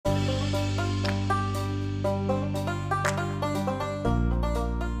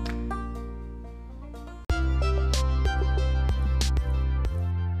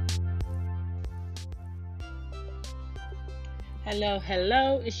Hello,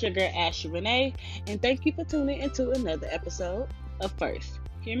 hello. It's your girl Ashley Renee, and thank you for tuning into another episode of First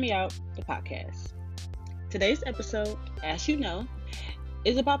Hear Me Out, the podcast. Today's episode, as you know,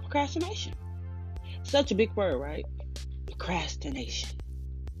 is about procrastination. Such a big word, right? Procrastination.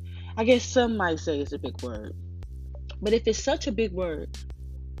 I guess some might say it's a big word, but if it's such a big word,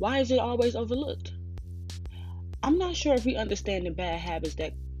 why is it always overlooked? I'm not sure if we understand the bad habits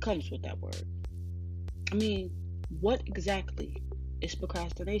that comes with that word. I mean, what exactly is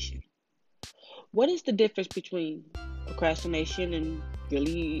procrastination? What is the difference between procrastination and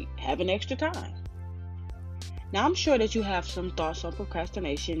really having extra time? Now, I'm sure that you have some thoughts on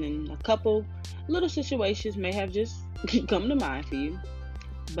procrastination, and a couple little situations may have just come to mind for you.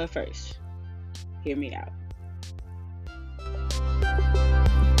 But first, hear me out.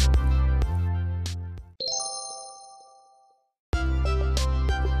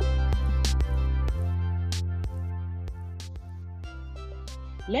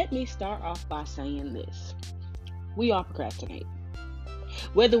 Let me start off by saying this. We all procrastinate.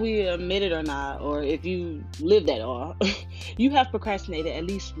 Whether we admit it or not, or if you live that all, you have procrastinated at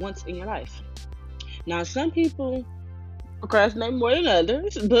least once in your life. Now, some people procrastinate more than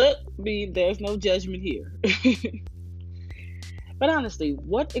others, but there's no judgment here. But honestly,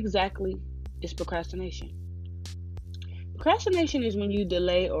 what exactly is procrastination? Procrastination is when you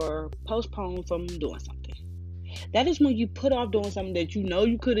delay or postpone from doing something. That is when you put off doing something that you know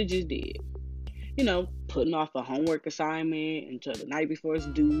you could have just did. Putting off a homework assignment until the night before it's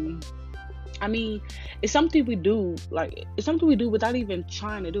due. I mean, it's something we do without even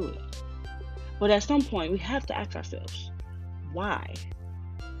trying to do it. But at some point, we have to ask ourselves, why?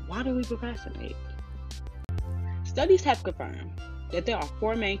 Why do we procrastinate? Studies have confirmed that there are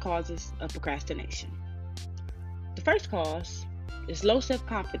four main causes of procrastination. The first cause is low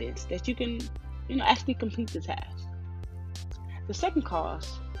self-confidence that you can, actually complete the task. The second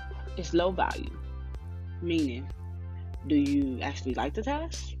cause is low value, meaning, do you actually like the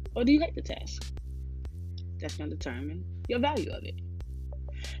task or do you hate the task? That's going to determine your value of it.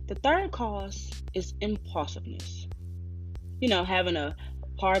 The third cause is impulsiveness. Having a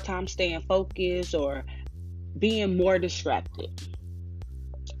hard time staying focused or being more distracted.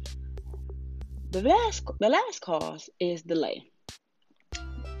 The last cause is delay.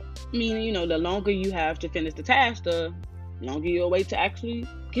 Meaning, the longer you have to finish the task, the longer you'll wait to actually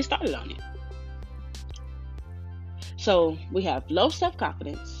get started on it. So we have low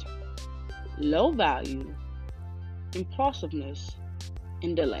self-confidence, low value, impulsiveness,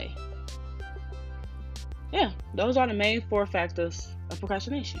 and delay. Yeah, those are the main four factors of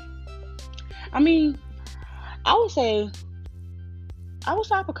procrastination. I mean, I would say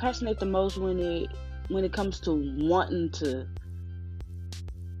I procrastinate the most when it comes to wanting to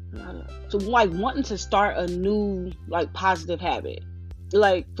start a new positive habit.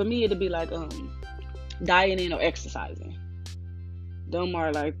 Like for me, it'd be like dieting or exercising. Them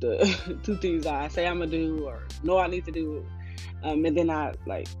are like the two things I say I'm gonna do or know I need to do, and then I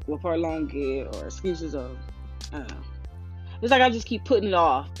will prolong it or excuses of I don't know. It's like I just keep putting it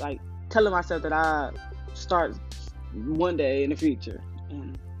off, telling myself that I start one day in the future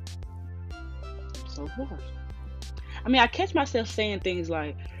and so forth. I mean, I catch myself saying things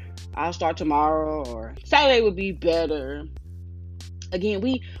like I'll start tomorrow or Saturday would be better. Again,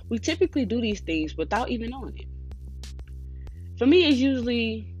 we typically do these things without even knowing it. For me, it's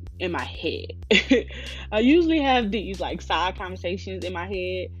usually in my head. I usually have these side conversations in my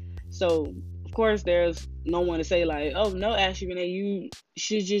head. So, of course, there's no one to say oh, no, Ashley Renee, you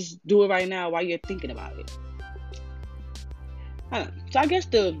should just do it right now while you're thinking about it. So I guess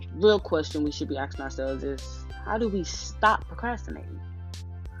the real question we should be asking ourselves is, how do we stop procrastinating?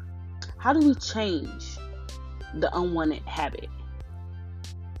 How do we change the unwanted habit?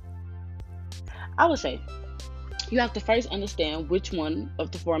 I would say you have to first understand which one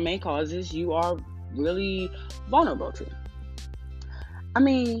of the four main causes you are really vulnerable to. I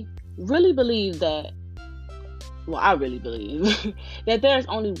mean, really believe that, I really believe that there's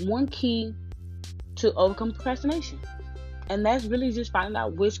only one key to overcome procrastination. And that's really just finding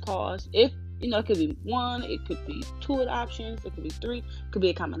out which cause. If, it could be one, it could be two of the options, it could be three, it could be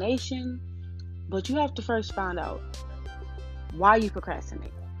a combination. But you have to first find out why you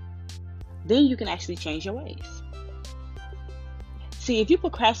procrastinate. Then you can actually change your ways. See, if you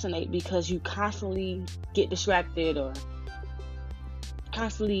procrastinate because you constantly get distracted or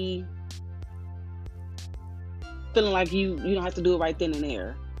constantly feeling like you don't have to do it right then and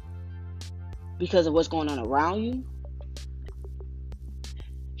there because of what's going on around you,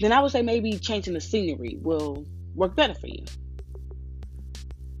 then I would say maybe changing the scenery will work better for you.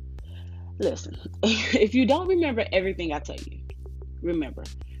 Listen, if you don't remember everything I tell you, Remember,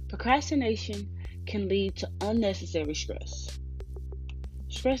 procrastination can lead to unnecessary stress.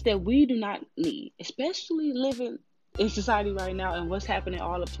 Stress that we do not need, especially living in society right now and what's happening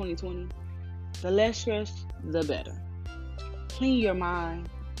all of 2020. The less stress, the better. Clean your mind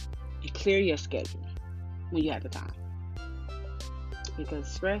and clear your schedule when you have the time. Because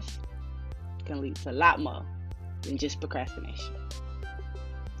stress can lead to a lot more than just procrastination.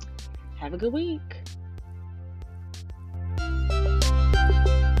 Have a good week.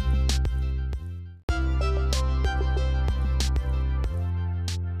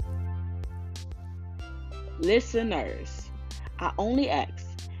 Listeners, I only ask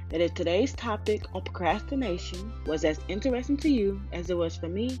that if today's topic on procrastination was as interesting to you as it was for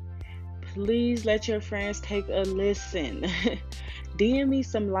me, please let your friends take a listen. DM me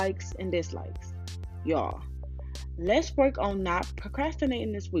some likes and dislikes. Y'all, let's work on not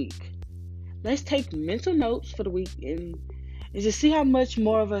procrastinating this week. Let's take mental notes for the week and just see how much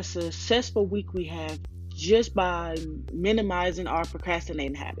more of a successful week we have just by minimizing our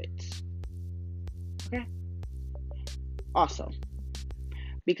procrastinating habits. Okay? Also,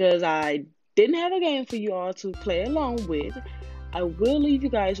 because I didn't have a game for you all to play along with, I will leave you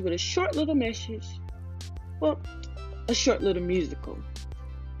guys with a short little message. Well, a short little musical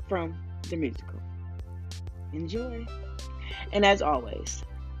from the musical. Enjoy. And as always,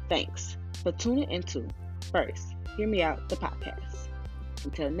 thanks for tuning into First Hear Me Out, the podcast.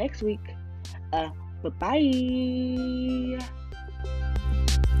 Until next week, bye-bye. Yay!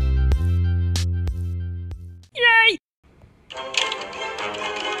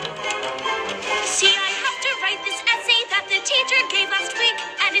 See, I have to write this essay that the teacher gave last week,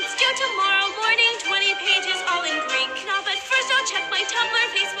 and it's due tomorrow morning, 20 pages all in Greek. Now, but first I'll check my Tumblr,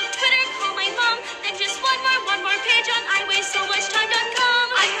 Facebook, Twitter, call my mom, then just one more page on iwastesommuchtime.com.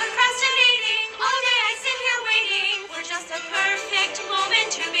 I'm procrastinating, all day I sit here waiting for just a perfect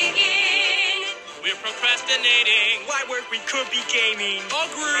moment to begin. We're procrastinating. Why work? We could be gaming.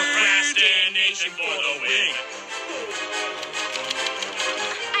 Agreed. Procrastination for the win.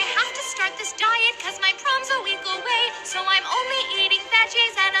 I have to start this diet cause my prom's a week away, so I'm only eating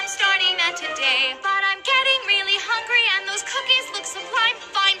veggies and I'm starting that today. But I'm getting really hungry and those cookies look sublime.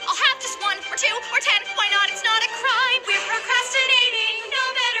 Fine, I'll have just 1 or 2 or 10. Why not? It's not a crime. We're procrastinating. No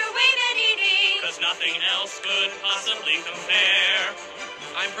better way than eating. Cause nothing else could possibly compare.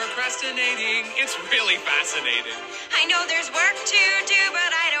 I'm procrastinating. It's really fascinating. I know there's work to do,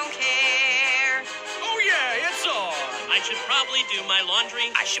 but I don't care. Oh yeah, it's on. I should probably do my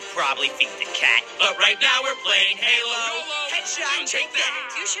laundry. I should probably feed the cat. But right now we're playing Halo. Headshot, take that.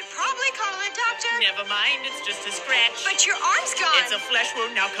 You should probably call a doctor. Never mind, it's just a scratch. But your arm's gone. It's a flesh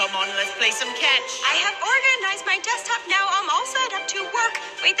wound. Now come on, let's play some catch. I have organized my desktop. Now I'm all set up to work.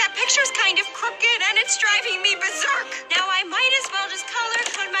 Wait, that picture's kind of crooked and it's driving me berserk. Now I might as well just color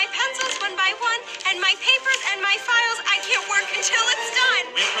code my pencils one by one, and my papers and my files. I can't work until it's done.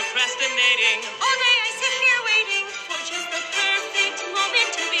 We're procrastinating. All day I sit here waiting for just the perfect moment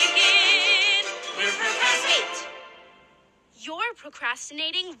to begin. We're procrastinating. You're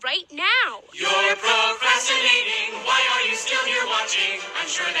procrastinating right now. You're procrastinating. Why are you still here watching? I'm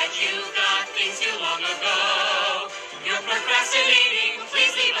sure that you've got things due long ago. You're procrastinating.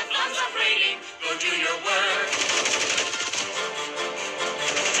 Please leave a thumbs up.